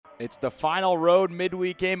It's the final road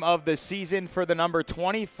midweek game of the season for the number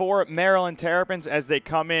 24 Maryland Terrapins as they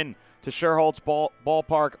come in to Sherholtz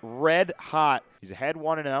Ballpark red hot. He's ahead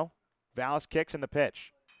 1-0. Vallis kicks in the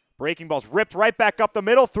pitch. Breaking ball's ripped right back up the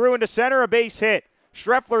middle, through into center, a base hit.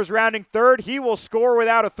 Schreffler's rounding third. He will score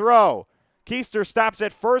without a throw. Keister stops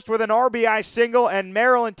at first with an RBI single, and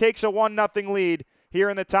Maryland takes a 1-0 lead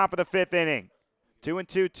here in the top of the fifth inning.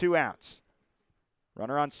 2-2, 2 outs.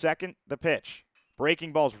 Runner on second, the pitch.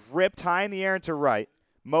 Breaking ball's ripped high in the air into right.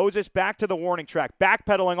 Moses back to the warning track,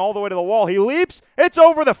 backpedaling all the way to the wall. He leaps. It's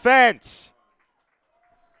over the fence.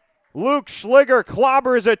 Luke Schliger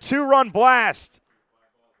clobbers a 2-run blast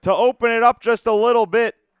to open it up just a little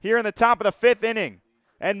bit here in the top of the fifth inning.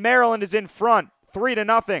 And Maryland is in front,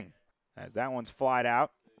 3-0. As that one's flied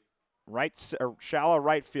out. Shallow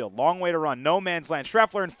right field. Long way to run. No man's land.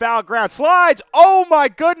 Schreffler in foul ground. Slides. Oh, my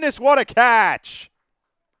goodness, what a catch.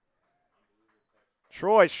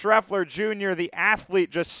 Troy Schreffler Jr., the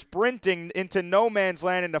athlete, just sprinting into no man's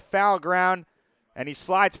land into foul ground, and he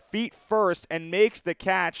slides feet first and makes the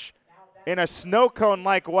catch in a snow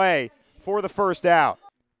cone-like way for the first out.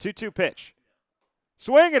 2-2 pitch.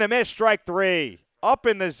 Swing and a miss, strike three. Up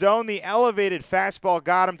in the zone, the elevated fastball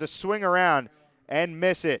got him to swing around and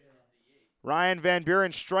miss it. Ryan Van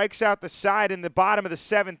Buren strikes out the side in the bottom of the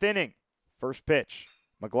seventh inning. First pitch.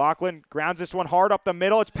 McLaughlin grounds this one hard up the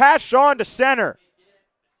middle. It's past Shaw into center.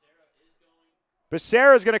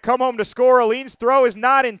 Becerra is going to come home to score. Aleen's throw is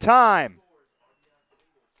not in time.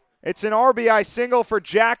 It's an RBI single for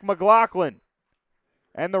Jack McLaughlin.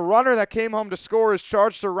 And the runner that came home to score is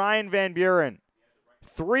charged to Ryan Van Buren.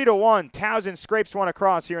 3-1. Towson scrapes one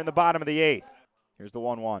across here in the bottom of the eighth. Here's the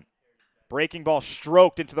 1-1. Breaking ball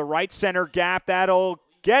stroked into the right center gap. That'll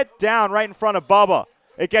get down right in front of Bubba.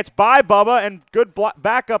 It gets by Bubba, and good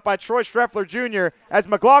backup by Troy Schreffler Jr. as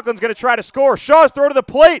McLaughlin's going to try to score. Shaw's throw to the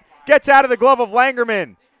plate gets out of the glove of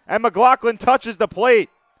Langerman, and McLaughlin touches the plate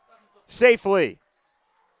safely.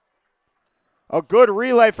 A good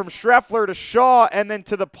relay from Schreffler to Shaw and then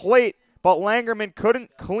to the plate, but Langerman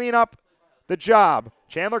couldn't clean up the job.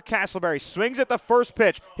 Chandler Castleberry swings at the first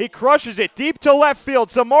pitch. He crushes it deep to left field.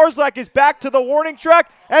 Zamarzlak is back to the warning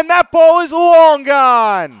track, and that ball is long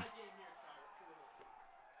gone.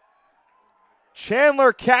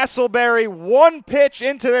 Chandler Castleberry, one pitch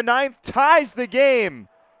into the ninth, ties the game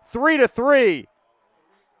 3-3.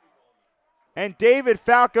 And David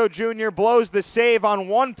Falco Jr. blows the save on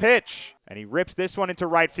one pitch. And he rips this one into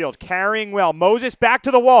right field, carrying well. Moses back to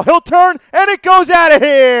the wall. He'll turn, and it goes out of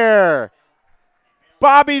here.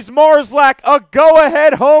 Bobby Zmarzlak, a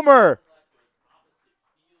go-ahead homer.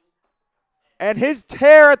 And his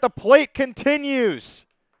tear at the plate continues.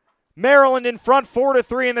 Maryland in front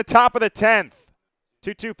 4-3 in the top of the 10th.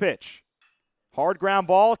 2-2 pitch. Hard ground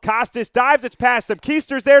ball. Costas dives. It's past him.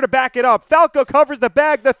 Keister's there to back it up. Falco covers the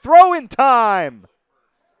bag. The throw in time.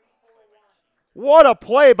 What a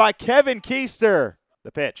play by Kevin Keister.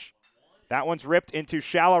 The pitch. That one's ripped into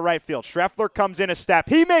shallow right field. Schreffler comes in a step.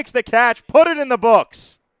 He makes the catch. Put it in the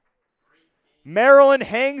books. Maryland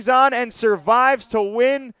hangs on and survives to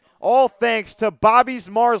win, all thanks to Bobby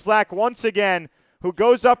Zmarzlak once again, who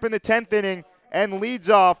goes up in the 10th inning and leads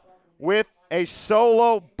off with a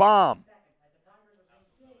solo bomb.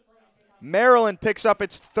 Maryland picks up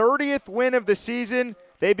its 30th win of the season.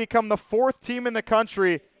 They become the fourth team in the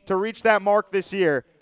country to reach that mark this year.